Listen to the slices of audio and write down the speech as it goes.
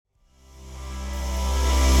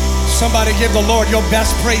Somebody give the Lord your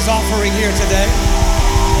best praise offering here today.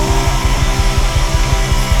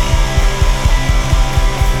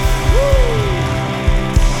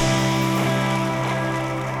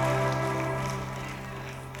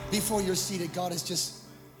 Before you're seated, God is just,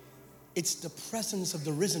 it's the presence of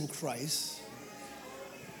the risen Christ.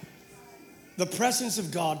 The presence of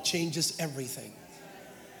God changes everything.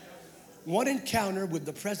 One encounter with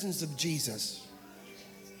the presence of Jesus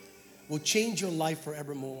will change your life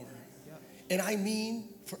forevermore. And I mean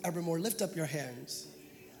forevermore. Lift up your hands.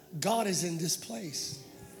 God is in this place.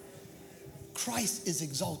 Christ is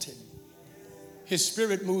exalted. His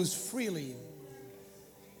Spirit moves freely.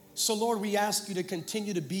 So Lord, we ask you to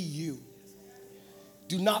continue to be you.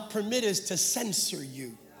 Do not permit us to censor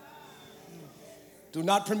you. Do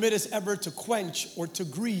not permit us ever to quench or to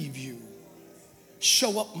grieve you.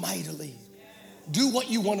 Show up mightily. Do what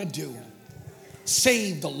you want to do.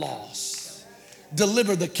 Save the lost.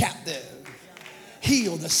 Deliver the captive.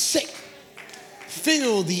 Heal the sick.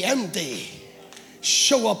 Fill the empty.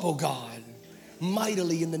 Show up, oh God,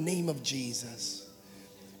 mightily in the name of Jesus.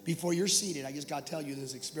 Before you're seated, I just got to tell you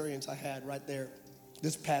this experience I had right there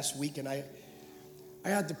this past week. And I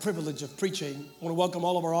had the privilege of preaching. I want to welcome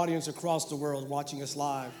all of our audience across the world watching us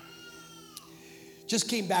live. Just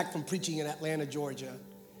came back from preaching in Atlanta, Georgia.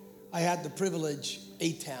 I had the privilege,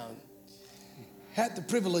 A-Town, had the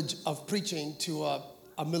privilege of preaching to a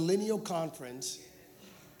millennial conference,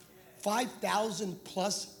 5,000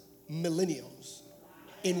 plus millennials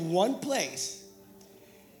in one place.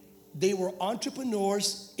 They were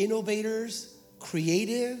entrepreneurs, innovators,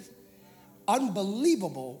 creative,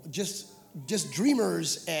 unbelievable, just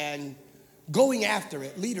dreamers and going after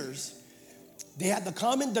it, leaders. They had the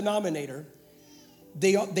common denominator.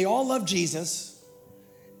 They all love Jesus,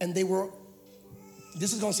 and they were,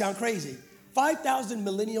 this is gonna sound crazy, 5,000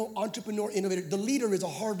 millennial entrepreneur innovator. The leader is a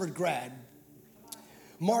Harvard grad,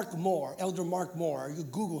 Mark Moore, Elder Mark Moore. You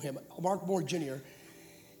Google him, Mark Moore Jr.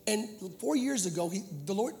 And 4 years ago,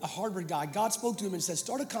 the Lord, a Harvard guy, God spoke to him and said,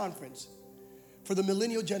 start a conference for the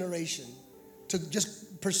millennial generation to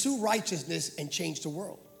just pursue righteousness and change the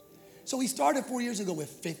world. So he started 4 years ago with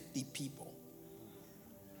 50 people.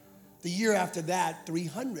 The year after that,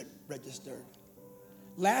 300 registered.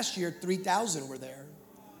 Last year, 3,000 were there.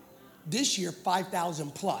 This year,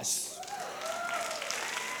 5,000 plus.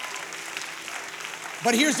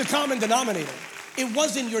 But here's the common denominator. It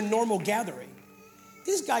wasn't your normal gathering.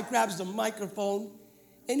 This guy grabs the microphone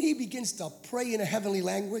and he begins to pray in a heavenly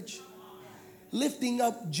language, lifting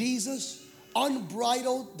up Jesus,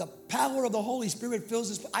 unbridled. The power of the Holy Spirit fills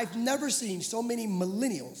this. I've never seen so many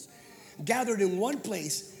millennials gathered in one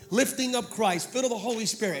place, lifting up Christ, filled with the Holy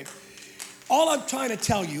Spirit. All I'm trying to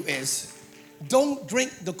tell you is, don't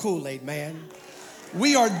drink the Kool-Aid, man.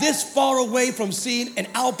 We are this far away from seeing an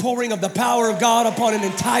outpouring of the power of God upon an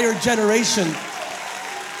entire generation.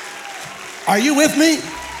 Are you with me?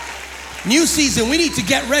 New season, we need to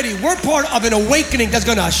get ready. We're part of an awakening that's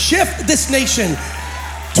gonna shift this nation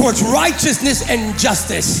towards righteousness and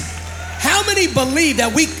justice. How many believe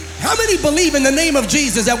in the name of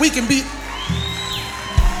Jesus that we can be?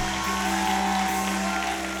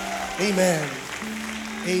 Amen.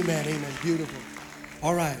 Amen, amen, beautiful.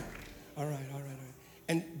 All right.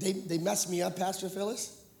 And they messed me up, Pastor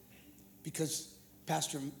Phyllis, because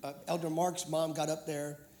Elder Mark's mom got up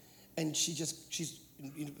there, and she's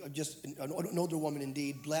just an older woman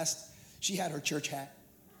indeed, blessed. She had her church hat.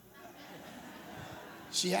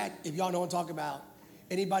 She had, if y'all know what I'm talking about,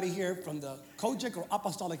 anybody here from the Kojic or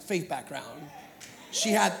Apostolic Faith background, she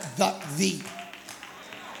had the.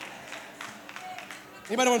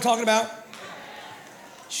 Anybody know what I'm talking about?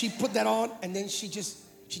 She put that on, and then she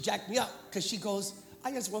jacked me up, because she goes,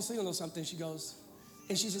 I just want to say a little something. She goes,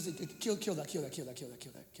 and she says, kill that.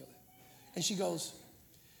 And she goes,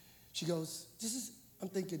 this is, I'm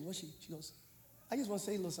thinking, what's she goes, I just want to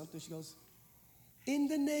say a little something. She goes, in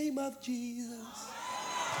the name of Jesus.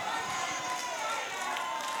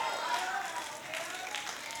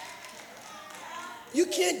 You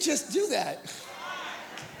can't just do that.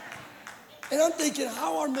 And I'm thinking,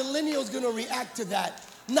 how are millennials going to react to that?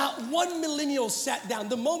 Not one millennial sat down.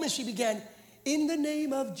 The moment she began, in the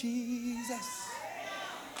name of Jesus,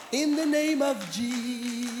 in the name of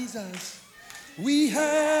Jesus, we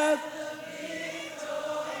have the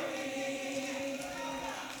victory.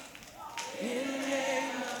 In the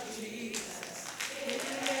name of Jesus, in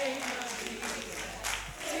the name of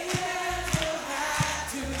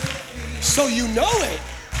Jesus, so you know it.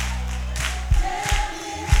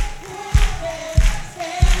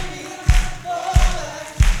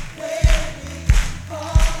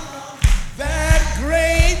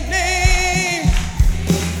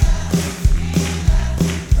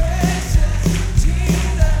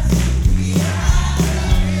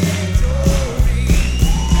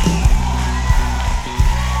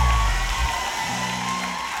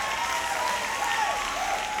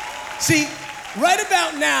 See, right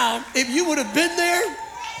about now, if you would have been there,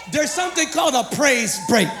 there's something called a praise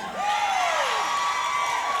break.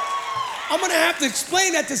 I'm gonna have to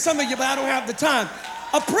explain that to some of you, but I don't have the time.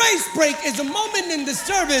 A praise break is a moment in the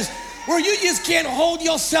service where you just can't hold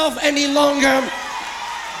yourself any longer.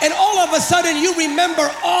 And all of a sudden you remember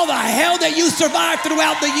all the hell that you survived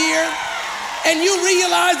throughout the year. And you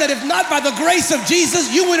realize that if not by the grace of Jesus,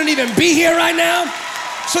 you wouldn't even be here right now.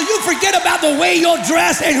 So you forget about the way you're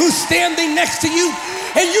dressed and who's standing next to you.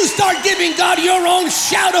 And you start giving God your own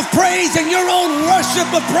shout of praise and your own worship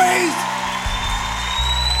of praise.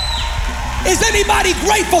 Is anybody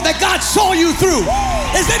grateful that God saw you through?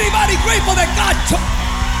 Is anybody grateful that God took?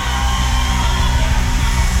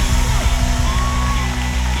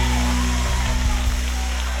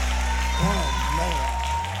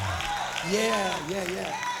 Yeah.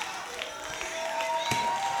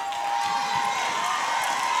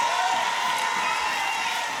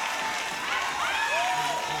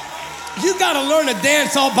 You gotta learn to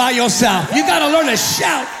dance all by yourself. You gotta learn to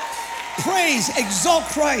shout, praise, exalt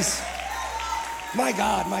Christ. My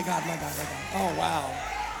God. Oh, wow.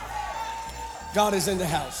 God is in the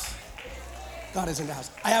house. God is in the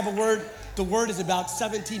house. I have a word. The word is about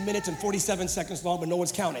 17 minutes and 47 seconds long, but no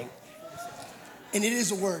one's counting. And it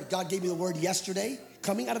is a word. God gave me the word yesterday.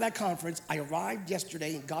 Coming out of that conference, I arrived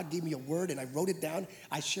yesterday and God gave me a word and I wrote it down.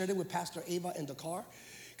 I shared it with Pastor Ava in the car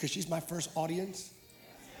because she's my first audience.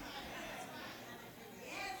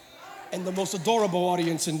 And the most adorable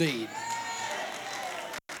audience indeed.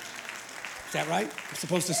 Is that right? I'm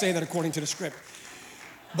supposed to say that according to the script.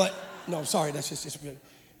 But no, sorry, that's just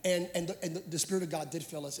and the Spirit of God did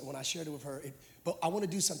fill us, and when I shared it with her, but I want to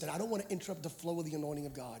do something. I don't want to interrupt the flow of the anointing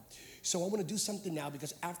of God. So I want to do something now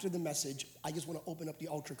because after the message, I just want to open up the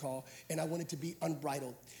altar call, and I want it to be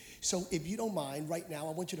unbridled. So if you don't mind, right now,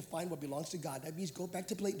 I want you to find what belongs to God. That means go back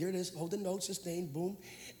to plate. There it is. Hold the note, sustain, boom.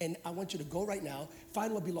 And I want you to go right now,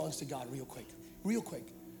 find what belongs to God real quick.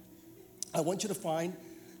 I want you to find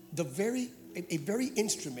a very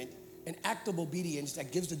instrument, an act of obedience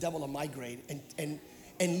that gives the devil a migraine.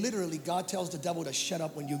 And literally, God tells the devil to shut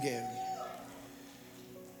up when you give.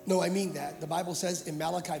 No, I mean that. The Bible says in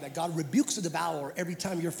Malachi that God rebukes the devourer every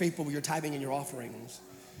time you're faithful with your tithing and your offerings.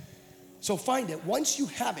 So find it. Once you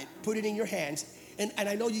have it, put it in your hands. And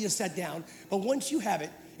I know you just sat down, but once you have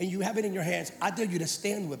it and you have it in your hands, I dare you to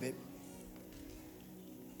stand with it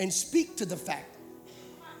and speak to the fact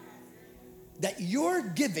that your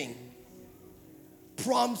giving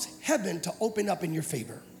prompts heaven to open up in your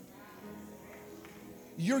favor.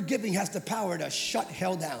 Your giving has the power to shut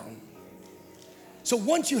hell down. So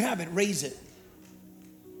once you have it, raise it.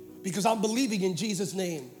 Because I'm believing in Jesus'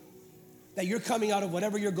 name that you're coming out of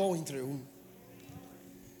whatever you're going through.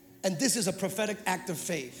 And this is a prophetic act of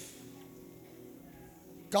faith.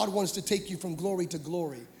 God wants to take you from glory to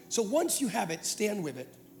glory. So once you have it, stand with it.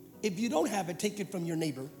 If you don't have it, take it from your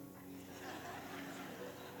neighbor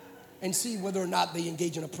and see whether or not they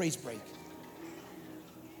engage in a praise break.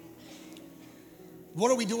 What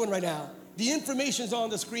are we doing right now? The information's on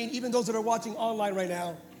the screen, even those that are watching online right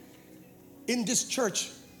now. In this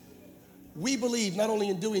church, we believe not only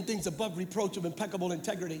in doing things above reproach of impeccable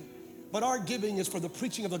integrity, but our giving is for the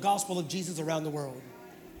preaching of the gospel of Jesus around the world.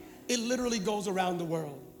 It literally goes around the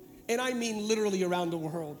world. And I mean literally around the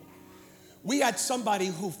world. We had somebody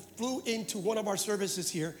who flew into one of our services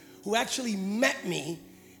here who actually met me,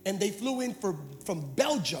 and they flew in from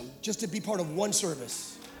Belgium just to be part of one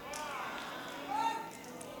service.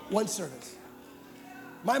 One service.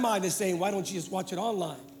 My mind is saying, why don't you just watch it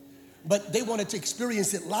online? But they wanted to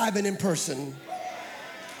experience it live and in person.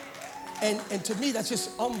 And to me, that's just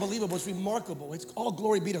unbelievable. It's remarkable. It's all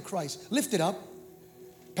glory be to Christ. Lift it up.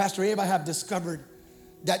 Pastor Abe, I have discovered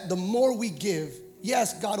that the more we give,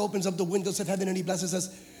 yes, God opens up the windows of heaven and he blesses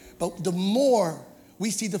us, but the more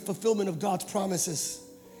we see the fulfillment of God's promises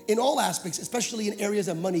in all aspects, especially in areas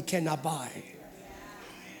that money cannot buy.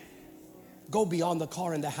 Go beyond the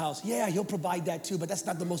car and the house. Yeah, he'll provide that too, but that's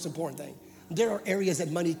not the most important thing. There are areas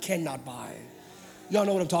that money cannot buy. Y'all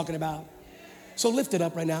know what I'm talking about. So lift it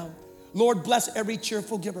up right now. Lord, bless every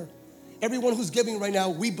cheerful giver. Everyone who's giving right now,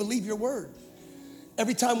 we believe your word.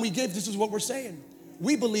 Every time we give, this is what we're saying.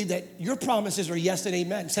 We believe that your promises are yes and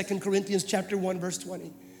amen. 2 Corinthians chapter 1, verse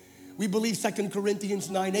 20. We believe 2 Corinthians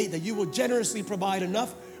 9:8, that you will generously provide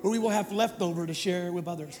enough or we will have leftover to share with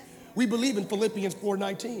others. We believe in Philippians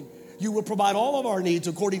 4:19. You will provide all of our needs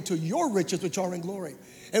according to your riches which are in glory.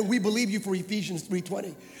 And we believe you for Ephesians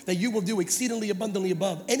 3:20, that you will do exceedingly abundantly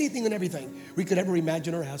above anything and everything we could ever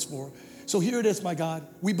imagine or ask for. So here it is, my God.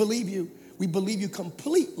 We believe you. We believe you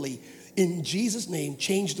completely. In Jesus' name,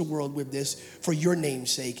 change the world with this for your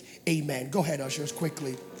name's sake. Amen. Go ahead, ushers,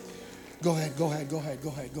 quickly. Go ahead.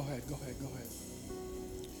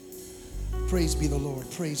 Praise be the Lord.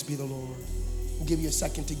 Praise be the Lord. I'll give you a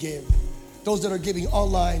second to give. Those that are giving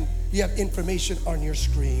online, you have information on your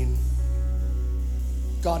screen.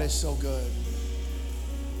 God is so good.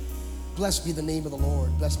 Blessed be the name of the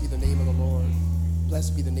Lord. Blessed be the name of the Lord.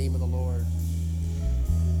 Blessed be the name of the Lord.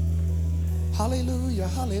 Hallelujah,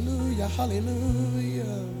 hallelujah,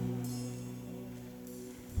 hallelujah.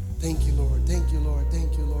 Thank you, Lord. Thank you, Lord.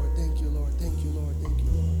 Thank you, Lord. Thank you, Lord. Thank you, Lord. Thank you,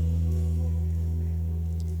 Lord.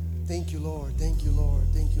 Thank you, Lord. Thank you, Lord.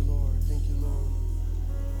 Thank you, Lord. Thank you, Lord.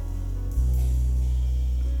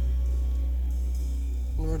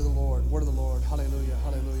 Word of the Lord. Word of the Lord. Hallelujah.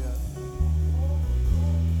 Hallelujah.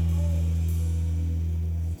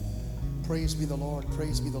 Praise be the Lord.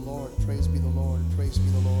 Praise be the Lord. Praise be the Lord. Praise be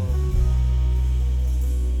the Lord.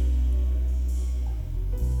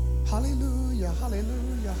 Hallelujah.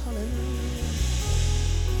 Hallelujah. Hallelujah.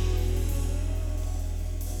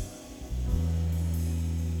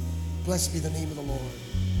 Blessed be the name of the Lord.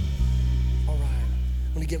 All right.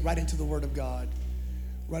 I'm going to get right into the Word of God.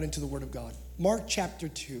 Right into the Word of God. Mark chapter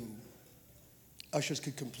 2. Ushers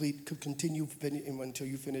could continue until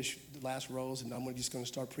you finish the last rows, and I'm just going to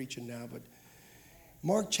start preaching now. But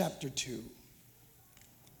Mark chapter 2.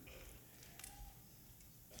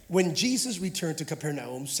 When Jesus returned to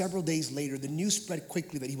Capernaum, several days later, the news spread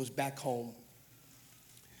quickly that he was back home.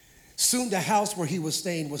 Soon the house where he was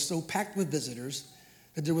staying was so packed with visitors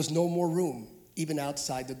that there was no more room, even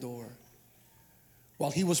outside the door.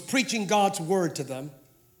 While he was preaching God's word to them,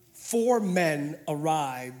 4 men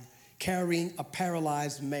arrived carrying a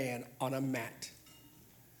paralyzed man on a mat.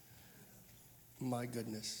 My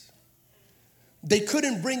goodness. They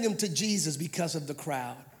couldn't bring him to Jesus because of the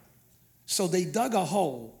crowd. So they dug a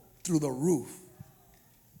hole through the roof.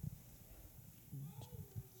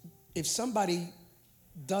 If somebody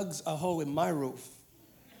digs a hole in my roof,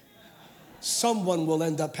 someone will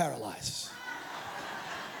end up paralyzed.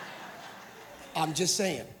 I'm just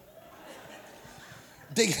saying.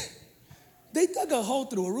 They dug a hole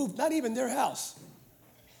through a roof, not even their house.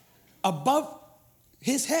 Above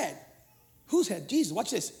his head. Whose head? Jesus.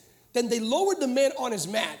 Watch this. Then they lowered the man on his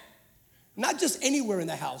mat, not just anywhere in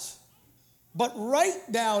the house, but right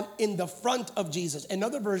down in the front of Jesus.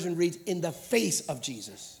 Another version reads, in the face of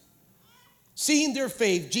Jesus. Seeing their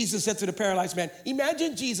faith, Jesus said to the paralyzed man,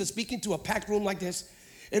 imagine Jesus speaking to a packed room like this,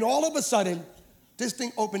 and all of a sudden, this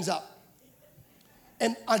thing opens up.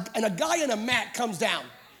 And a guy in a mat comes down.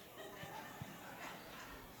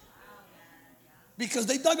 Because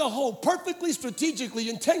they dug a hole perfectly, strategically,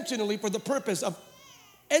 intentionally for the purpose of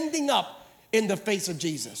ending up in the face of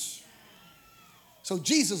Jesus. So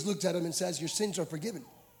Jesus looks at him and says, your sins are forgiven.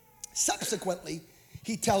 Subsequently,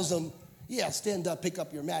 he tells them, yeah, stand up, pick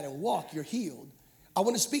up your mat and walk, you're healed. I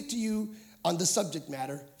want to speak to you on the subject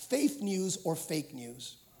matter, faith news or fake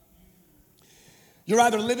news. You're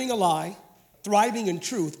either living a lie, thriving in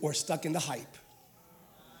truth, or stuck in the hype.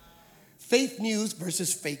 Faith news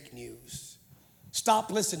versus fake news.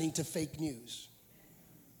 Stop listening to fake news.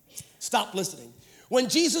 Stop listening. When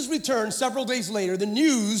Jesus returned several days later, the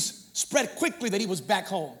news spread quickly that he was back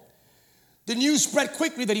home. The news spread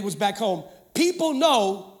quickly that he was back home. People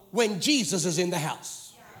know when Jesus is in the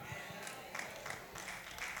house.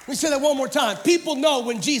 Let me say that one more time. People know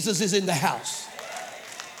when Jesus is in the house.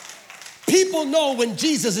 People know when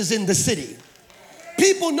Jesus is in the city.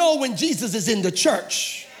 People know when Jesus is in the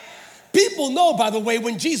church. People know, by the way,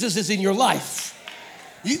 when Jesus is in your life.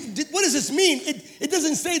 What does this mean? It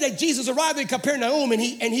doesn't say that Jesus arrived in Capernaum and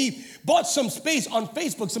he bought some space on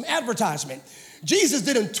Facebook, some advertisement. Jesus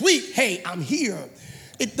didn't tweet, hey, I'm here.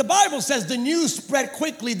 The Bible says the news spread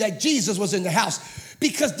quickly that Jesus was in the house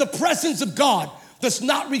because the presence of God does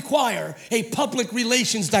not require a public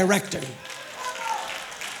relations director.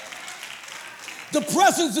 The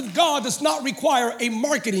presence of God does not require a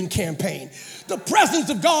marketing campaign. The presence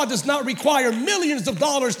of God does not require millions of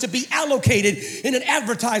dollars to be allocated in an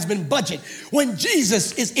advertisement budget. When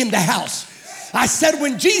Jesus is in the house, I said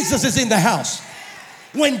when Jesus is in the house.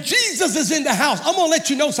 When Jesus is in the house, I'm going to let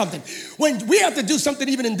you know something. When we have to do something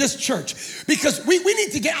even in this church, because we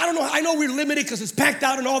need to get, I know we're limited because it's packed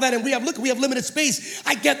out and all that, and we have limited space.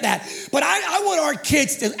 I get that. But I want our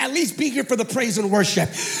kids to at least be here for the praise and worship.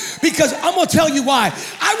 Because I'm going to tell you why.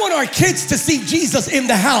 I want our kids to see Jesus in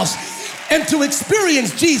the house and to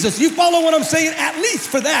experience Jesus. You follow what I'm saying? At least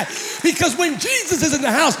for that. Because when Jesus is in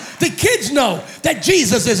the house, the kids know that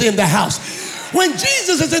Jesus is in the house. When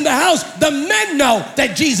Jesus is in the house, the men know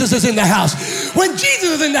that Jesus is in the house. When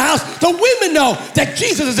Jesus is in the house, the women know that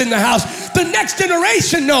Jesus is in the house. The next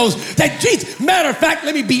generation knows that Jesus, matter of fact,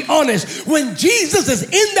 let me be honest, when Jesus is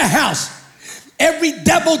in the house, every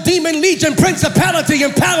devil, demon, legion, principality,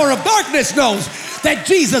 and power of darkness knows that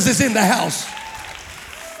Jesus is in the house.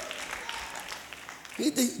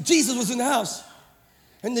 Jesus was in the house,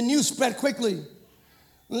 and the news spread quickly.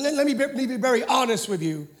 Let me be very honest with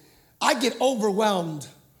you. I get overwhelmed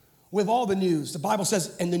with all the news. The Bible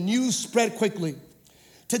says, and the news spread quickly.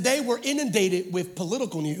 Today we're inundated with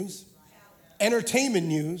political news, entertainment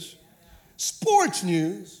news, sports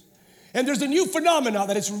news, and there's a new phenomenon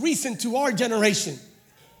that is recent to our generation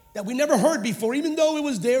that we never heard before, even though it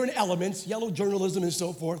was there in elements, yellow journalism and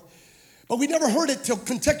so forth, but we never heard it till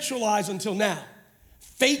contextualized until now.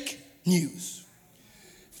 Fake news.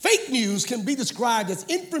 Fake news can be described as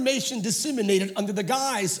information disseminated under the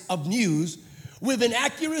guise of news with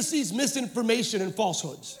inaccuracies, misinformation, and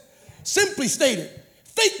falsehoods. Simply stated,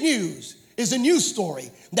 fake news is a news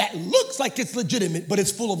story that looks like it's legitimate, but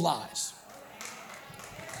it's full of lies.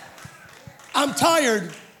 I'm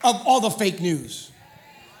tired of all the fake news.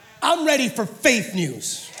 I'm ready for faith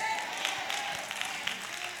news.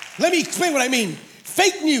 Let me explain what I mean.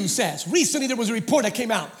 Fake news says, recently there was a report that came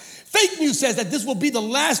out. Fake news says that this will be the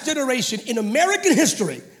last generation in American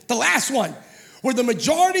history, the last one, where the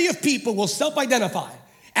majority of people will self-identify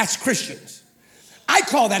as Christians. I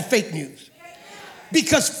call that fake news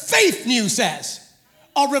because faith news says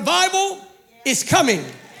a revival is coming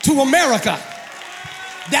to America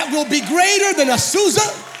that will be greater than Azusa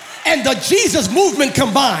and the Jesus movement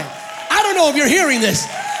combined. I don't know if you're hearing this.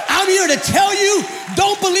 I'm here to tell you,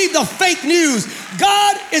 don't believe the fake news.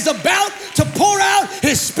 God is about to pour out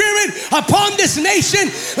his spirit upon this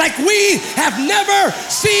nation like we have never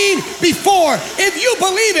seen before. If you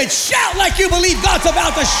believe it, shout like you believe God's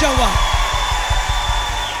about to show up.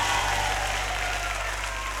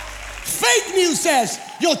 Fake news says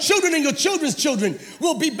your children and your children's children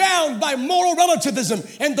will be bound by moral relativism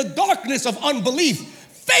and the darkness of unbelief.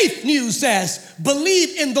 Faith news says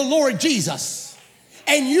believe in the Lord Jesus,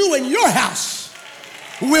 and you and your house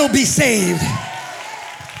will be saved.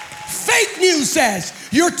 Fake news says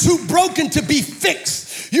you're too broken to be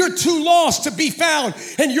fixed, you're too lost to be found,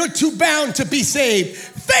 and you're too bound to be saved.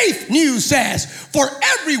 Faith news says for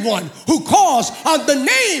everyone who calls on the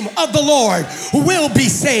name of the Lord will be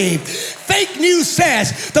saved. Fake news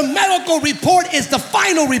says the medical report is the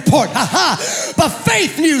final report. But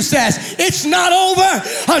faith news says it's not over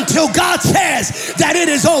until God says that it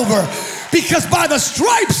is over. Because by the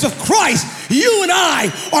stripes of Christ, you and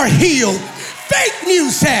I are healed. Fake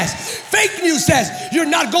news says you're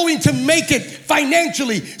not going to make it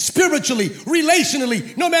financially, spiritually,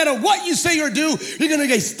 relationally. No matter what you say or do, you're going to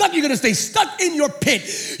get stuck. You're going to stay stuck in your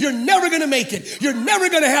pit. You're never going to make it. You're never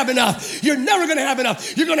going to have enough. You're never going to have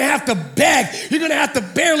enough. You're going to have to beg. You're going to have to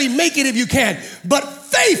barely make it if you can. But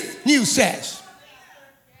faith news says,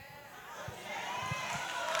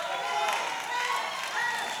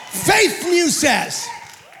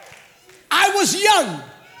 I was young,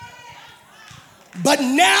 but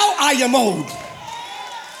now I am old.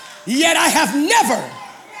 Yet I have never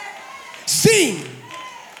seen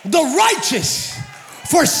the righteous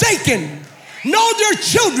forsaken, nor their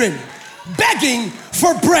children begging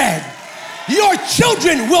for bread. Your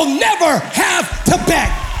children will never have to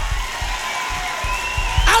beg.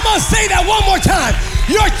 I'm going to say that one more time.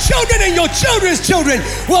 Your children and your children's children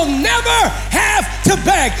will never have to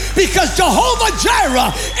beg because Jehovah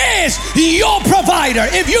Jireh is your provider.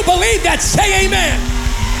 If you believe that, say amen.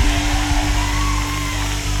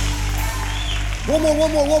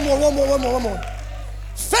 One more.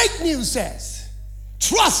 Fake news says,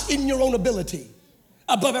 trust in your own ability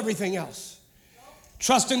above everything else.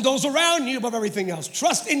 Trust in those around you above everything else.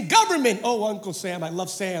 Trust in government. Oh, Uncle Sam, I love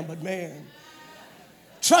Sam, but man.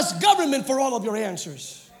 Trust government for all of your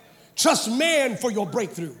answers. Trust man for your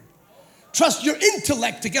breakthrough. Trust your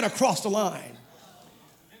intellect to get across the line.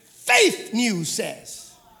 Faith news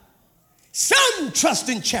says, some trust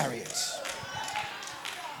in chariots.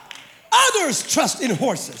 Others trust in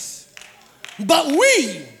horses. But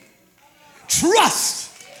we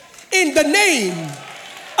trust in the name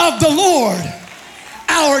of the Lord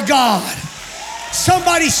our God.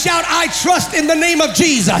 Somebody shout, I trust in the name of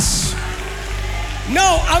Jesus.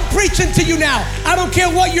 No, I'm preaching to you now. I don't care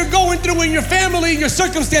what you're going through in your family, in your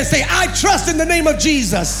circumstance. Say, I trust in the name of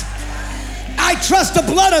Jesus. I trust the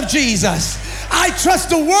blood of Jesus. I trust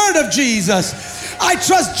the word of Jesus. I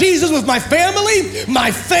trust Jesus with my family,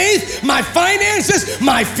 my faith, my finances,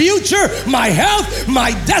 my future, my health,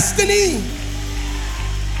 my destiny.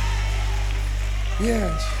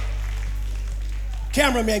 Yes.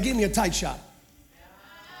 Cameraman, give me a tight shot.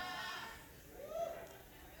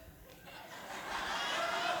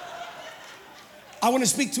 I want to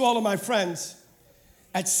speak to all of my friends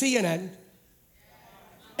at CNN,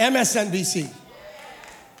 MSNBC,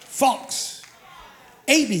 Fox,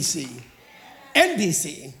 ABC,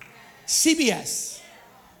 NBC, CBS,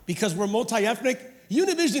 because we're multi-ethnic,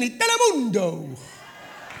 Univision y Telemundo.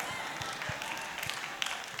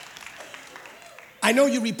 I know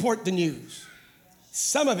you report the news.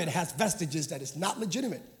 Some of it has vestiges that is not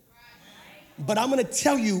legitimate. But I'm going to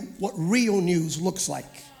tell you what real news looks like.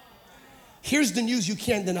 Here's the news you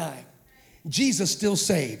can't deny. Jesus still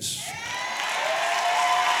saves.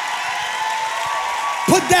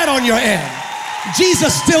 Put that on your end.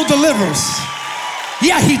 Jesus still delivers.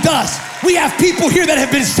 Yeah, he does. We have people here that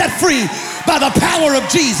have been set free by the power of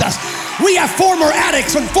Jesus. We have former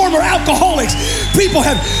addicts and former alcoholics.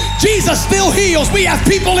 Jesus still heals. We have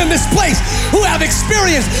people in this place who have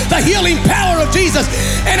experienced the healing power of Jesus.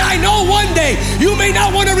 And I know one day, you may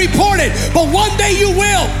not want to report it, but one day you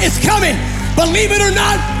will. It's coming. Believe it or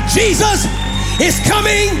not, Jesus is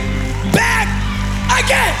coming back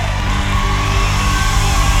again.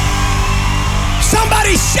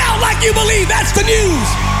 Somebody shout like you believe that's the news.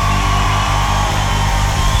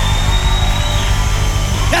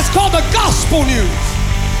 That's called the gospel news.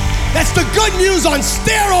 That's the good news on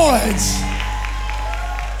steroids.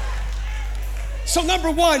 So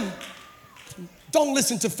number one, don't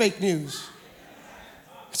listen to fake news.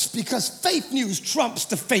 It's because fake news trumps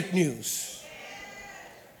the fake news.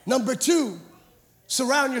 Number two,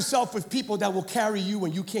 surround yourself with people that will carry you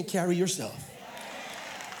when you can't carry yourself.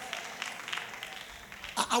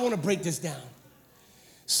 I want to break this down.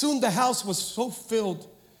 Soon the house was so filled,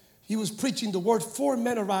 he was preaching the word. 4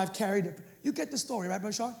 men arrived, carried it. You get the story, right,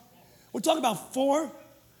 Brother Sean? We're talking about 4.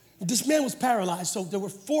 This man was paralyzed, so there were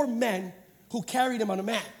 4 men who carried him on a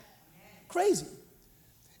mat. Crazy.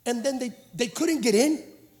 And then they couldn't get in,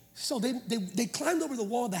 so they climbed over the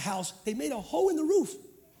wall of the house. They made a hole in the roof.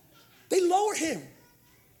 They lowered him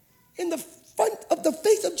in the front of the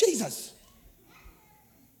face of Jesus.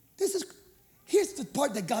 Here's the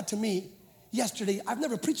part that got to me yesterday. I've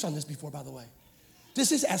never preached on this before, by the way.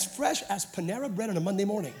 This is as fresh as Panera bread on a Monday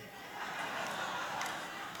morning.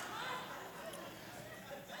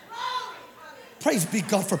 Praise be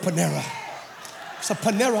God for Panera. It's a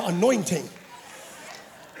Panera anointing.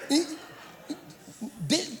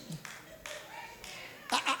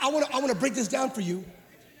 I want to break this down for you.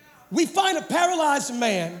 We find a paralyzed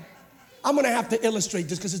man. I'm going to have to illustrate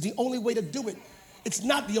this because it's the only way to do it. It's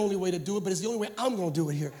not the only way to do it, but it's the only way I'm going to do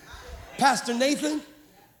it here. Pastor Nathan,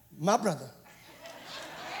 my brother.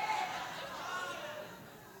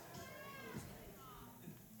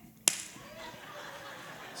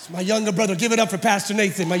 It's my younger brother. Give it up for Pastor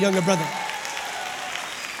Nathan, my younger brother.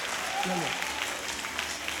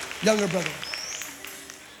 Younger brother.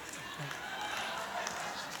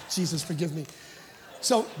 Jesus, forgive me.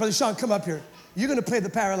 So, Brother Sean, come up here. You're going to play the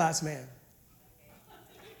paralyzed man.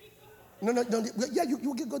 No. Yeah,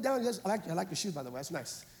 you go down. Yes, I like your shoes, by the way. That's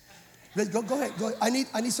nice. Go ahead. Go ahead.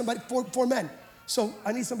 I need somebody. 4 men. So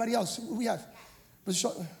I need somebody else. Who we have? Brother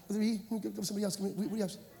Sean, Brother E, give somebody else. We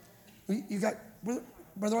have. You got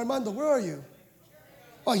Brother Armando. Where are you?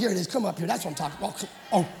 Oh, here it is. Come up here. That's what I'm talking about.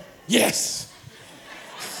 Oh, yes.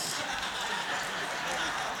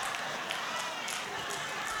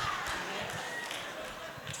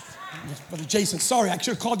 Brother Jason, sorry, I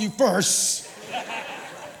should have called you first.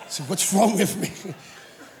 So what's wrong with me?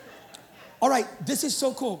 All right, this is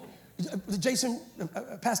so cool. Jason,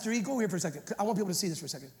 Pastor E, go here for a second. I want people to see this for a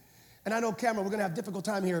second. And I know, camera, we're going to have a difficult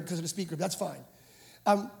time here because of the speaker. That's fine.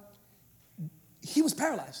 He was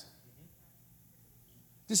paralyzed.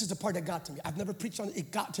 This is the part that got to me. I've never preached on it.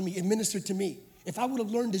 It got to me. It ministered to me. If I would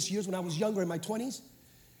have learned this years when I was younger in my 20s,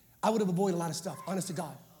 I would have avoided a lot of stuff, honest to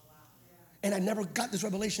God. And I never got this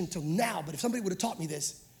revelation until now. But if somebody would have taught me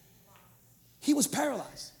this, he was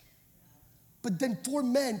paralyzed. But then 4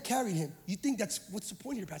 men carried him. You think what's the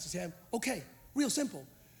point here, Pastor Sam? Okay, real simple.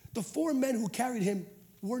 The 4 men who carried him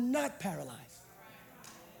were not paralyzed.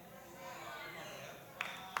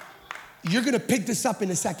 You're going to pick this up in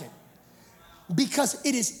a second. Because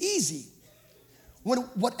it is easy, when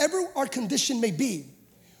whatever our condition may be,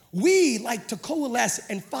 we like to coalesce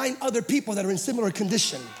and find other people that are in similar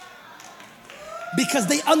condition. Because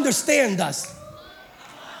they understand us.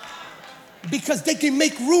 Because they can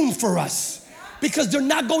make room for us. Because they're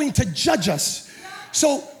not going to judge us.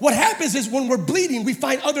 So what happens is when we're bleeding, we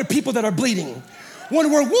find other people that are bleeding. When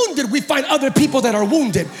we're wounded, we find other people that are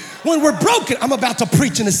wounded. When we're broken, I'm about to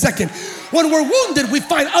preach in a second. When we're wounded, we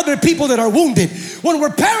find other people that are wounded. When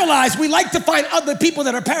we're paralyzed, we like to find other people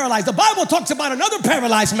that are paralyzed. The Bible talks about another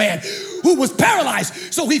paralyzed man who was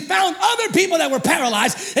paralyzed. So he found other people that were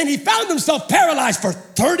paralyzed, and he found himself paralyzed for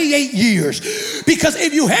 38 years. Because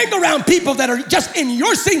if you hang around people that are just in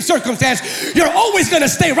your same circumstance, you're always going to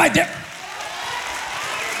stay right there.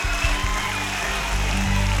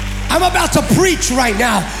 I'm about to preach right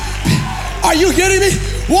now. Are you kidding me?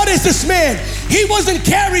 What is this man? He wasn't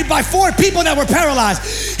carried by 4 people that were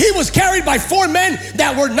paralyzed. He was carried by 4 men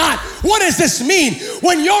that were not. What does this mean?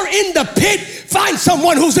 When you're in the pit, find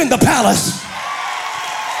someone who's in the palace.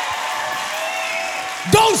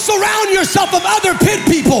 Don't surround yourself with other pit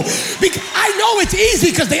people. I know it's easy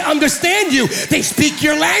because they understand you. They speak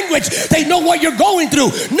your language. They know what you're going through.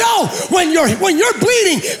 No, when you're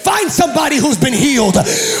bleeding, find somebody who's been healed.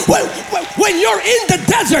 When you're in the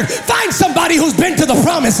desert, find somebody who's been to the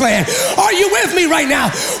promised land. Are you with me right now?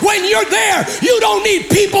 When you're there, you don't need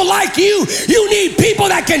people like you. You need people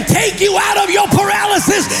that can take you out of your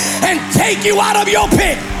paralysis and take you out of your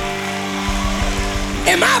pit.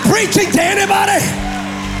 Am I preaching to anybody?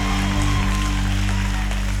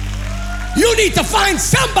 You need to find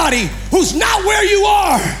somebody who's not where you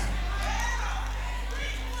are.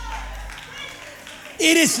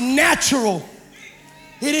 It is natural.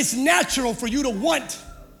 It is natural for you to want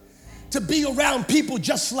to be around people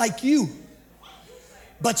just like you.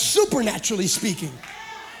 But supernaturally speaking,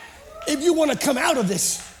 if you want to come out of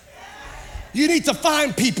this, you need to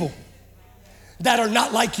find people that are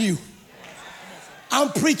not like you. I'm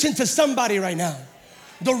preaching to somebody right now.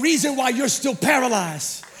 The reason why you're still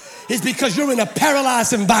paralyzed is because you're in a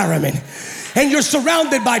paralyzed environment and you're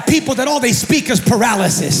surrounded by people that all they speak is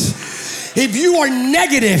paralysis. If you are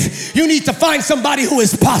negative, you need to find somebody who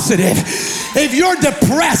is positive. If you're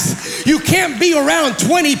depressed, you can't be around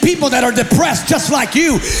 20 people that are depressed just like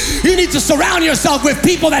you. You need to surround yourself with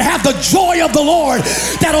people that have the joy of the Lord,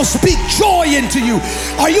 that'll speak joy into you.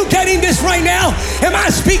 Are you getting this right now? Am I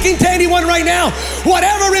speaking to anyone right now?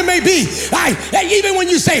 Whatever it may be, even when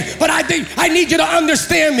you say, but I need you to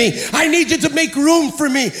understand me. I need you to make room for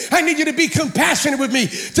me. I need you to be compassionate with me,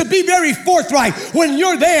 to be very forthright. When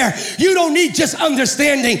you're there, you don't need just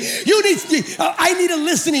understanding. I need a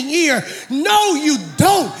listening ear. No, you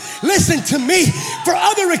don't. Listen to me. For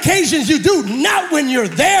other occasions you do, not when you're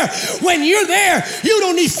there. When you're there, you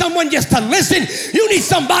don't need someone just to listen. You need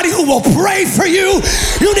somebody who will pray for you.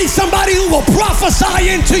 You need somebody who will prophesy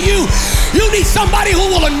into you. You need somebody who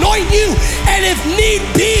will anoint you. And if need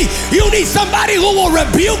be, you need somebody who will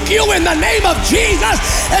rebuke you in the name of Jesus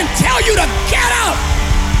and tell you to get out.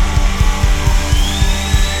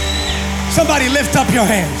 Somebody lift up your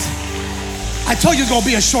hands. I told you it's going to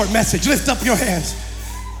be a short message. Lift up your hands.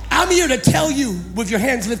 I'm here to tell you with your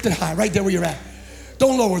hands lifted high, right there where you're at.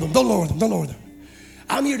 Don't lower them. Don't lower them. Don't lower them.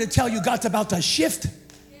 I'm here to tell you God's about to shift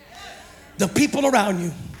the people around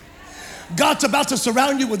you. God's about to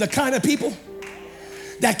surround you with the kind of people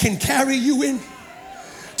that can carry you in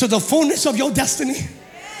to the fullness of your destiny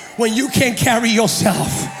when you can't carry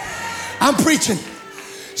yourself. I'm preaching.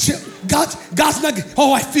 God's not,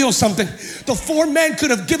 oh, I feel something. The 4 men could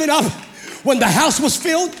have given up when the house was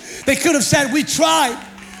filled. They could have said, we tried.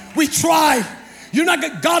 We tried.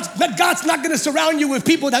 God's not going to surround you with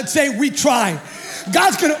people that say, we tried.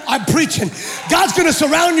 I'm preaching. God's going to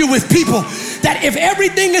surround you with people that if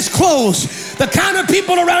everything is closed, the kind of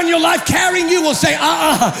people around your life carrying you will say,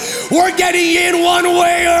 we're getting in one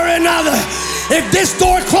way or another. If this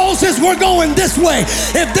door closes, we're going this way.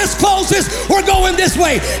 If this closes, we're going this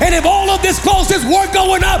way. And if all of this closes, we're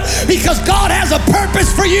going up, because God has a purpose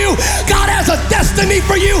for you. God has a destiny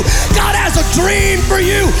for you. God has a dream for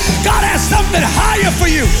you. God has something higher for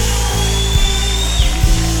you.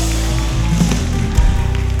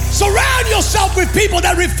 Surround yourself with people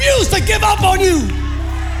that refuse to give up on you,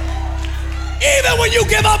 even when you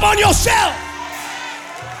give up on yourself.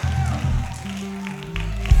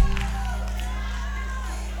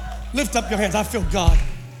 Lift up your hands. I feel God.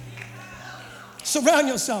 Surround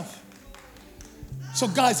yourself. So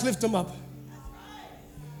guys, lift them up.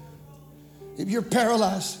 If you're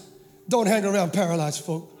paralyzed, don't hang around paralyzed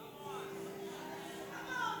folk.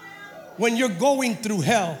 When you're going through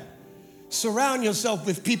hell, surround yourself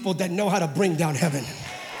with people that know how to bring down heaven.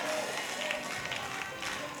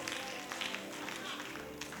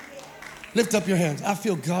 Lift up your hands. I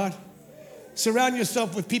feel God. Surround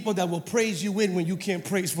yourself with people that will praise you in when you can't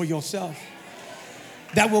praise for yourself.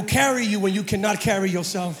 That will carry you when you cannot carry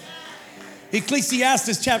yourself.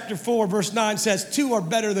 Ecclesiastes chapter 4 verse 9 says, 2 are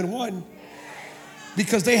better than 1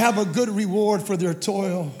 because they have a good reward for their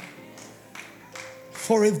toil.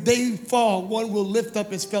 For if they fall, one will lift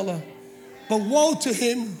up his fellow. But woe to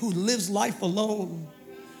him who lives life alone,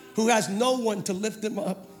 who has no one to lift him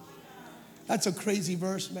up. That's a crazy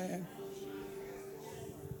verse, man.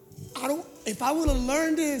 If I would have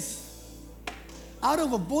learned this, I would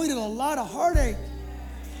have avoided a lot of heartache.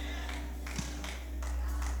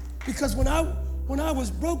 Because when I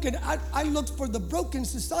was broken, I looked for the Broken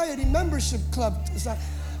Society membership club.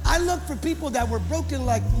 I looked for people that were broken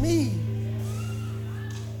like me.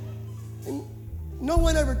 And no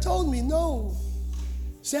one ever told me, no.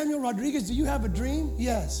 Samuel Rodriguez, do you have a dream?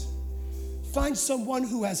 Yes. Find someone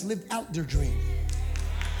who has lived out their dream.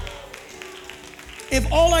 If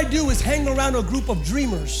all I do is hang around a group of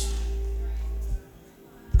dreamers,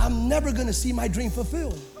 I'm never gonna see my dream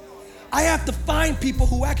fulfilled. I have to find people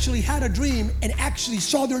who actually had a dream and actually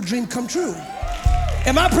saw their dream come true.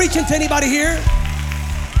 Am I preaching to anybody here?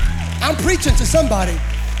 I'm preaching to somebody.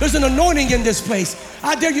 There's an anointing in this place.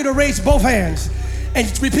 I dare you to raise both hands and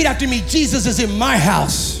repeat after me. Jesus is in my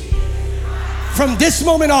house. From this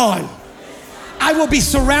moment on, I will be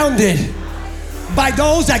surrounded by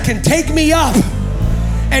those that can take me up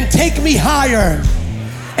and take me higher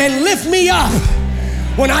and lift me up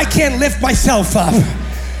when I can't lift myself up.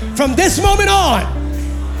 From this moment on,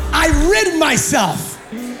 I rid myself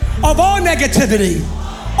of all negativity,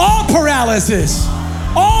 all paralysis,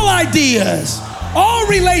 all ideas, all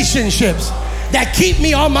relationships that keep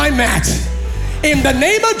me on my mat. In the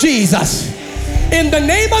name of Jesus, in the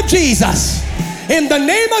name of Jesus, in the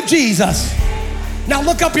name of Jesus. Now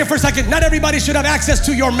look up here for a second. Not everybody should have access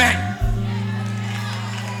to your mat.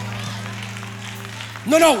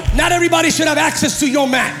 No, not everybody should have access to your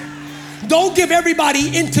mat. Don't give everybody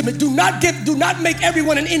intimate. Do not make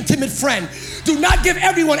everyone an intimate friend. Do not give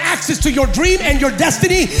everyone access to your dream and your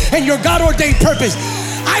destiny and your God-ordained purpose.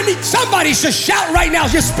 I need somebody should shout right now,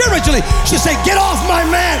 just spiritually, should say, get off my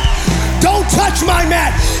mat. Don't touch my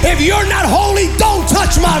mat. If you're not holy, don't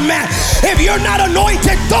touch my mat. If you're not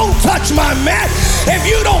anointed, don't touch my mat. If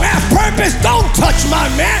you don't have purpose, don't touch my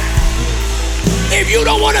mat. If you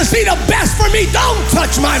don't want to see the best for me, don't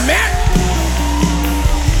touch my mat.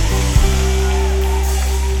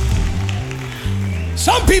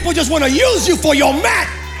 Some people just want to use you for your mat.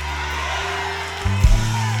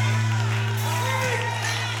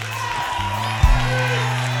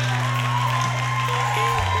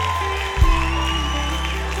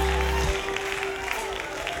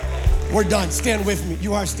 We're done. Stand with me.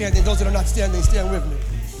 You are standing. Those that are not standing, stand with me.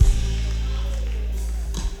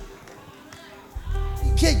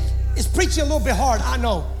 Okay, it's preaching a little bit hard, I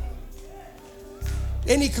know.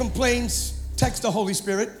 Any complaints, text the Holy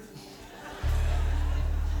Spirit.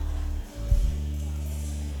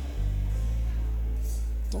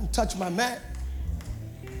 Don't touch my mat.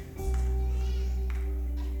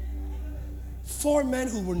 4 men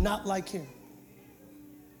who were not like him.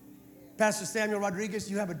 Pastor Samuel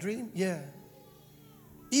Rodriguez, you have a dream? Yeah.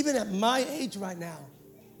 Even at my age right now,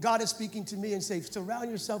 God is speaking to me and saying,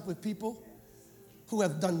 surround yourself with people who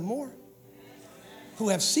have done more, who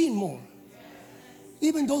have seen more,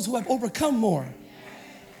 even those who have overcome more.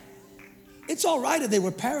 It's all right if they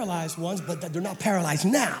were paralyzed once, but that they're not paralyzed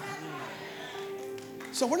now.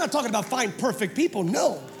 So we're not talking about find perfect people,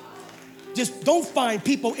 no. Just don't find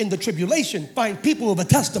people in the tribulation, find people with a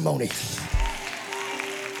testimony.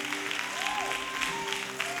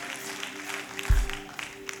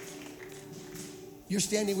 You're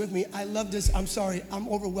standing with me. I love this. I'm sorry. I'm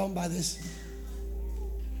overwhelmed by this.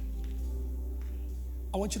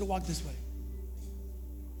 I want you to walk this way.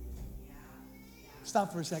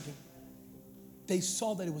 Stop for a second. They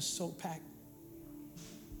saw that it was so packed.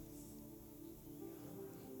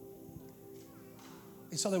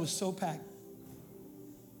 They saw that it was so packed.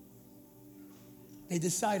 They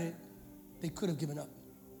decided they could have given up.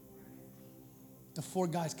 The 4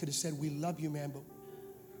 guys could have said, we love you, man,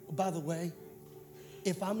 but by the way,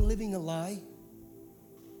 if I'm living a lie,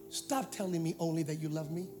 stop telling me only that you love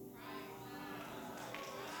me.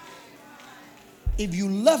 If you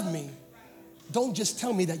love me, don't just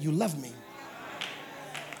tell me that you love me.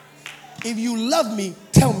 If you love me,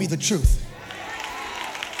 tell me the truth.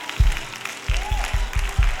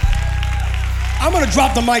 I'm gonna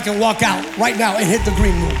drop the mic and walk out right now and hit the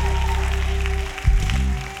green room.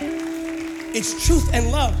 It's truth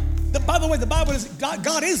and love. By the way, the Bible is,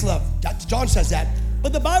 God is love. John says that.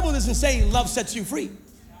 But the Bible doesn't say love sets you free.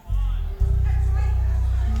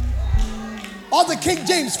 All the King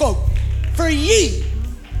James folk, for ye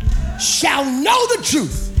shall know the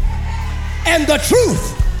truth, and the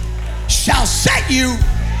truth shall set you.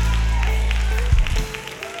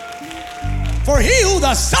 For he who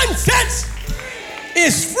the Son sets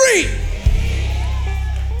is free.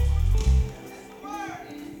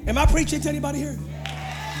 Am I preaching to anybody here?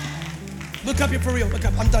 Look up here for real. Look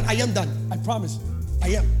up. I'm done. I am done. I promise. I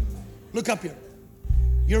am. Look up here.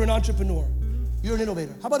 You're an entrepreneur. You're an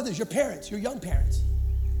innovator. How about this? Your parents, your young parents.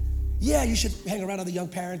 Yeah, you should hang around other young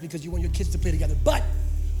parents because you want your kids to play together. But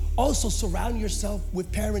also surround yourself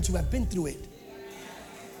with parents who have been through it.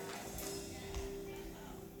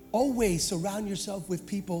 Always surround yourself with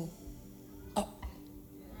people up.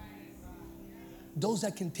 Those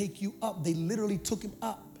that can take you up. They literally took him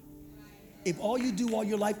up. If all you do all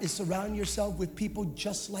your life is surround yourself with people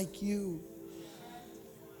just like you.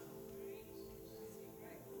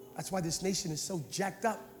 That's why this nation is so jacked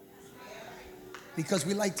up. Because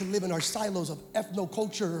we like to live in our silos of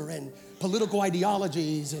ethnoculture and political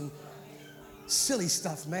ideologies and silly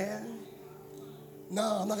stuff, man.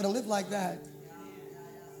 No, I'm not going to live like that.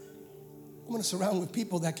 I'm going to surround with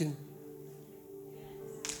people that can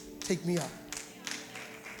take me up.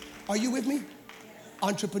 Are you with me?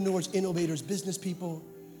 Entrepreneurs, innovators, business people,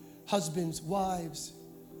 husbands, wives.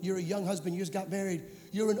 You're a young husband, you just got married.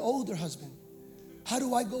 You're an older husband. How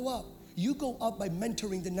do I go up? You go up by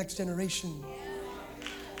mentoring the next generation.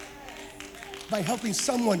 By helping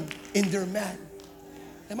someone in their mat.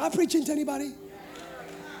 Am I preaching to anybody?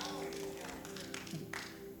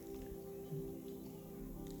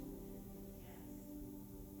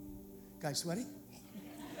 Guys sweaty?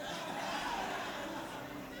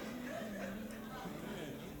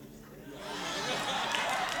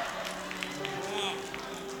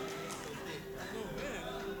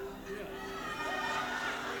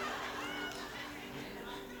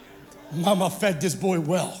 Mama fed this boy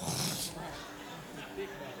well.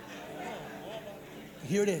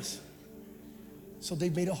 Here it is. So they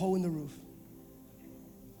made a hole in the roof.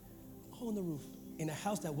 A hole in the roof in a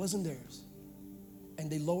house that wasn't theirs.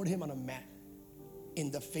 And they lowered him on a mat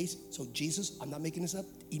in the face. So Jesus, I'm not making this up.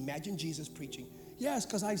 Imagine Jesus preaching. Yes,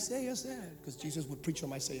 because Isaiah said. Because Jesus would preach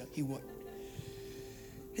from Isaiah. He would.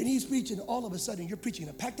 And he's preaching. All of a sudden, you're preaching in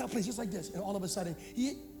a packed out place just like this. And all of a sudden,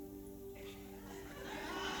 and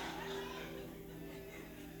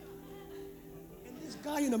this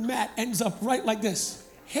guy in a mat ends up right like this.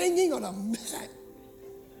 Hanging on a mat.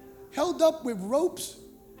 Held up with ropes.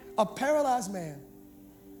 A paralyzed man.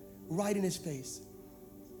 Right in his face.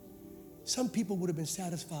 Some people would have been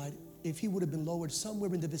satisfied if he would have been lowered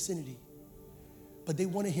somewhere in the vicinity. But they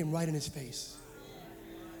wanted him right in his face.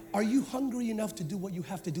 Are you hungry enough to do what you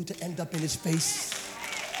have to do to end up in his face?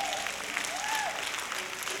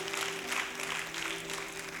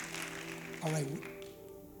 All right.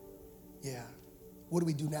 Yeah. What do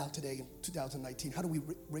we do now today in 2019? How do we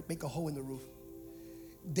make a hole in the roof?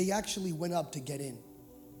 They actually went up to get in.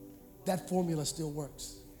 That formula still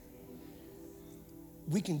works.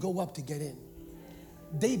 We can go up to get in.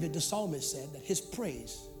 David, the psalmist, said that his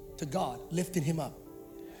praise to God lifted him up,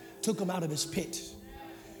 took him out of his pit.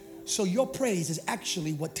 So your praise is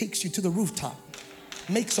actually what takes you to the rooftop,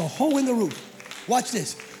 makes a hole in the roof. Watch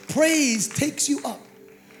this. Praise takes you up.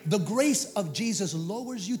 The grace of Jesus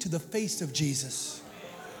lowers you to the face of Jesus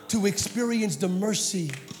to experience the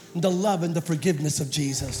mercy, the love, and the forgiveness of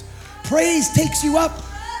Jesus. Praise takes you up.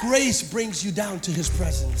 Grace brings you down to his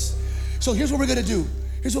presence. So here's what we're gonna do.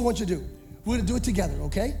 Here's what I want you to do. We're gonna do it together,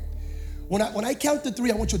 okay? When I count to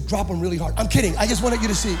 3, I want you to drop them really hard. I'm kidding. I just wanted you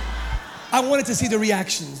to see. I wanted to see the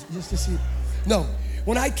reactions, just to see. No,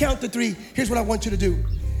 when I count to 3, here's what I want you to do.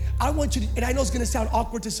 I want you to, and I know it's gonna sound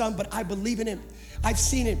awkward to some, but I believe in him. I've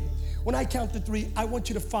seen him. When I count to 3, I want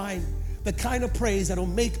you to find the kind of praise that'll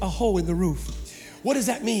make a hole in the roof. What does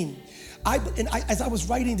that mean? As I was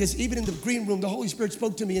writing this, even in the green room, the Holy Spirit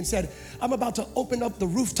spoke to me and said, I'm about to open up the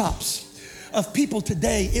rooftops of people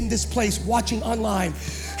today in this place watching online.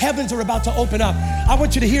 Heavens are about to open up. I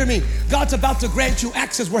want you to hear me. God's about to grant you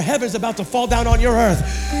access where heaven's about to fall down on your earth.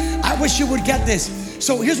 I wish you would get this.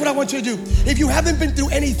 So here's what I want you to do. If you haven't been through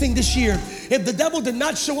anything this year, if the devil did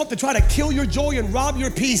not show up to try to kill your joy and rob your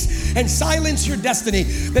peace and silence your destiny,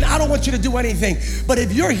 then I don't want you to do anything. But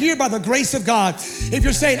if you're here by the grace of God, if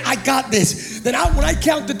you're saying, I got this, then when I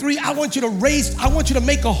count to 3, I want you to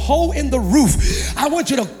make a hole in the roof. I want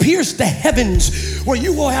you to pierce the heavens where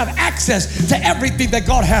you will have access to everything that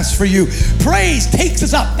God has for you. Praise takes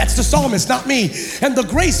us up. That's the psalmist, not me. And the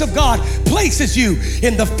grace of God places you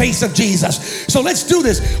in the face of Jesus. So let's do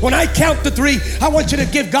this. When I count to 3, I want you to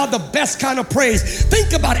give God the best kind of praise.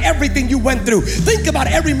 Think about everything you went through. Think about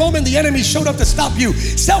every moment the enemy showed up to stop you.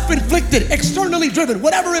 Self-inflicted, externally driven,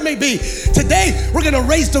 whatever it may be. Today, we're going to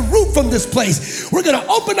raise the roof from this place. place. We're going to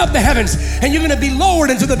open up the heavens, and you're going to be lowered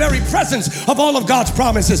into the very presence of all of God's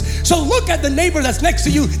promises. So look at the neighbor that's next to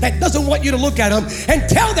you that doesn't want you to look at him, and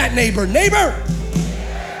tell that neighbor, neighbor,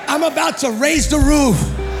 I'm about to raise the roof.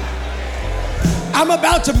 I'm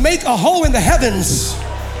about to make a hole in the heavens.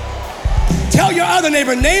 Tell your other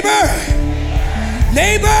neighbor, neighbor,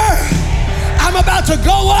 I'm about to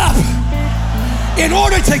go up in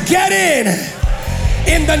order to get in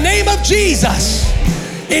the name of Jesus.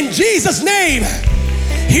 In Jesus' name.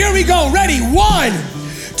 Here we go. Ready? 1,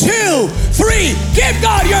 2, 3. Give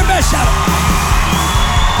God your best shout.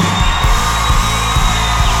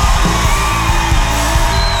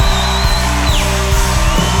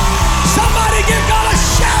 Give God a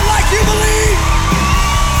shout like you believe.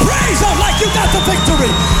 Praise Him like you got the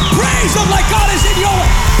victory. Praise Him like God is in your way.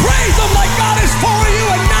 Praise Him like God is for you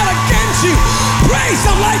and not against you. Praise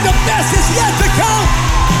Him like the best is yet to come.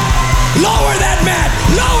 Lower that man.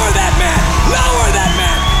 Lower that man. Lower that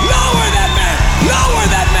man. Lower that man. Lower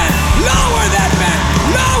that man. Lower that man.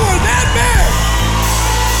 Lower that man.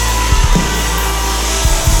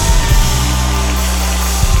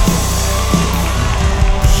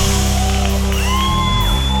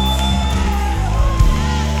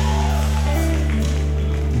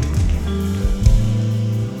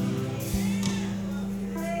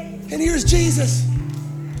 And here's Jesus.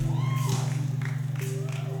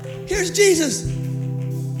 Here's Jesus.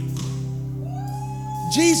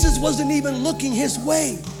 Jesus wasn't even looking his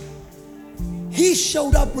way. He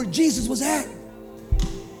showed up where Jesus was at.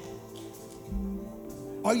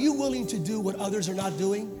 Are you willing to do what others are not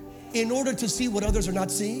doing in order to see what others are not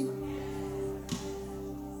seeing?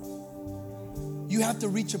 You have to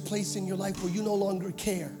reach a place in your life where you no longer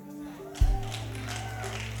care.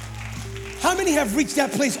 How many have reached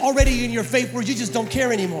that place already in your faith where you just don't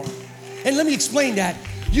care anymore? And let me explain that.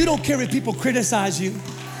 You don't care if people criticize you.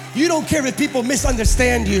 You don't care if people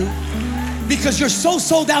misunderstand you, because you're so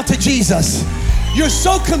sold out to Jesus. You're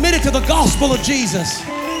so committed to the gospel of Jesus.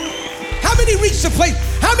 How many reached the place?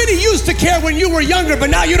 How many used to care when you were younger, but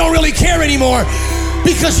now you don't really care anymore?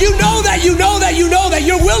 Because you know that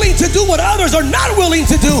you're willing to do what others are not willing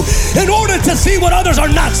to do in order to see what others are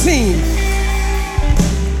not seeing.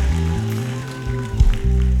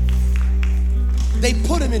 They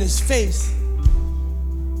put him in his face.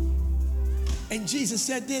 And Jesus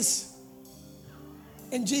said this.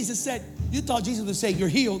 And Jesus said, you thought Jesus would say, you're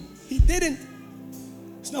healed. He didn't.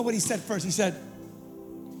 It's not what he said first. He said,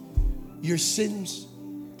 your sins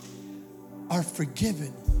are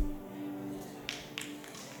forgiven.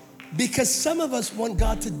 Because some of us want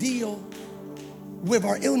God to deal with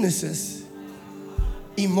our illnesses,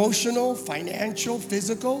 emotional, financial,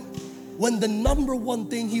 physical, when the number one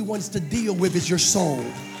thing he wants to deal with is your soul.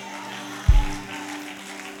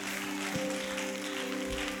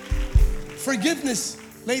 Forgiveness,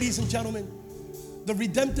 ladies and gentlemen, the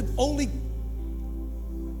redemptive, only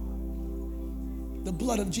the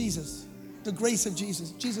blood of Jesus, the grace of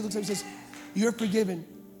Jesus. Jesus looks at him and says, you're forgiven.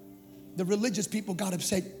 The religious people got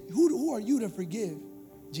upset. Who are you to forgive?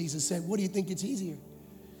 Jesus said, what do you think it's easier?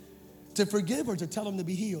 To forgive or to tell them to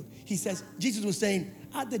be healed? He says, Jesus was saying,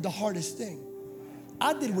 I did the hardest thing.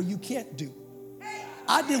 I did what you can't do.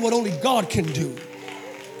 I did what only God can do.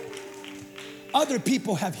 Other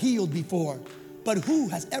people have healed before, but who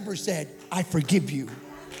has ever said, I forgive you?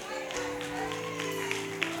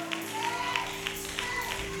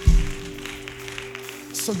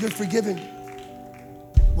 So you're forgiven.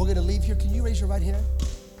 We're going to leave here. Can you raise your right hand?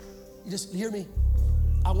 You just hear me.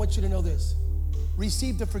 I want you to know this.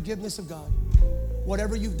 Receive the forgiveness of God.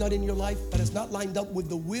 Whatever you've done in your life that is not lined up with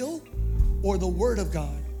the will or the word of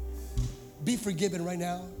God, be forgiven right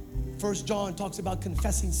now. 1 John talks about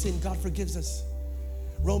confessing sin. God forgives us.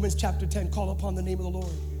 Romans chapter 10, call upon the name of the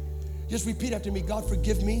Lord. Just repeat after me. God,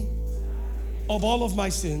 forgive me of all of my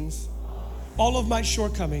sins, all of my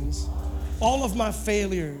shortcomings, all of my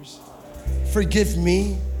failures. Forgive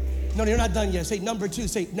me. No, you're not done yet. Say number 2.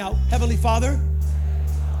 Say, now, Heavenly Father,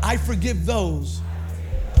 I forgive those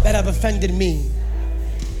that have offended me.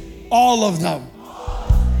 All of them.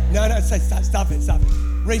 No, stop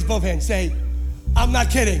it. Raise both hands. Say, I'm not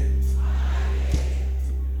kidding.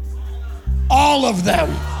 All of them.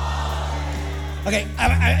 Okay,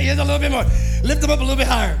 here's a little bit more. Lift them up a little bit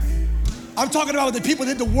higher. I'm talking about the people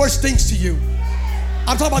that did the worst things to you.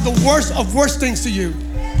 I'm talking about the worst of worst things to you.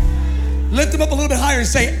 Lift them up a little bit higher and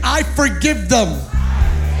say, I forgive them.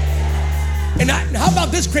 And how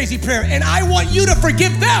about this crazy prayer? And I want you to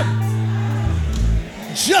forgive them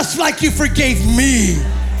just like you forgave me.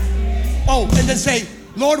 Oh, and then say,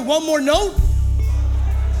 Lord, one more note.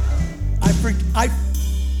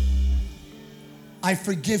 I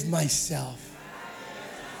forgive myself.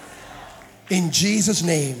 In Jesus'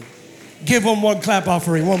 name. Give him one clap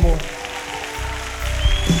offering, one more.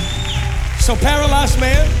 So paralyzed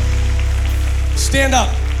man, stand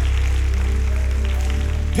up.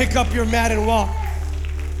 Pick up your mat and walk.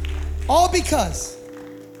 All because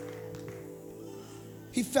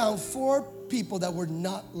he found 4 people that were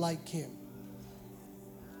not like him.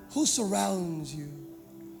 Who surrounds you?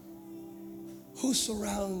 Who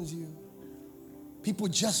surrounds you? People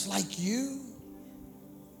just like you?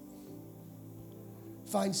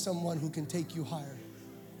 Find someone who can take you higher.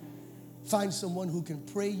 Find someone who can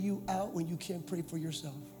pray you out when you can't pray for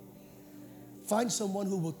yourself. Find someone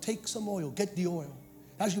who will take some oil. Get the oil.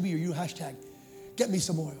 That should be your new hashtag. Get me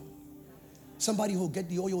some oil. Somebody who will get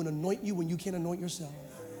the oil and anoint you when you can't anoint yourself.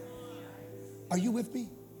 Are you with me?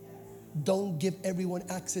 Don't give everyone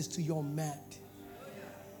access to your mat.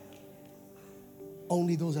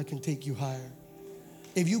 Only those that can take you higher.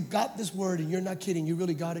 If you got this word and you're not kidding, you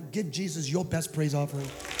really got it, give Jesus your best praise offering.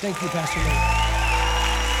 Thank you, Pastor Nate.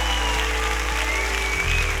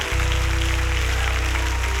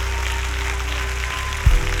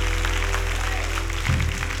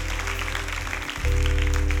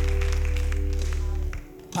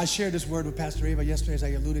 I shared this word with Pastor Eva yesterday, as I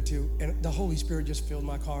alluded to, and the Holy Spirit just filled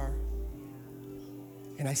my car.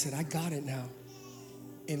 And I said, I got it now.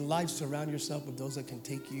 In life, surround yourself with those that can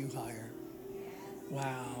take you higher.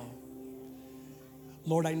 Wow.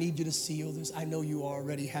 Lord, I need you to seal this. I know you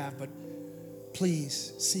already have, but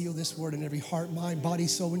please seal this word in every heart, mind, body,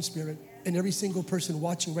 soul, and spirit, and every single person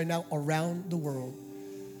watching right now around the world.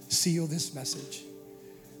 Seal this message.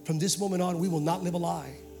 From this moment on, we will not live a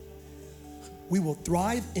lie. We will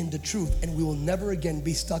thrive in the truth, and we will never again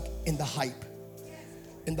be stuck in the hype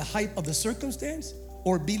of the circumstance,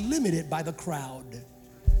 or be limited by the crowd.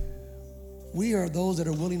 We are those that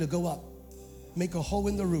are willing to go up, make a hole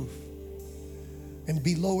in the roof, and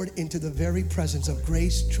be lowered into the very presence of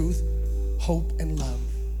grace, truth, hope, and love.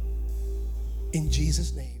 In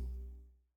Jesus' name.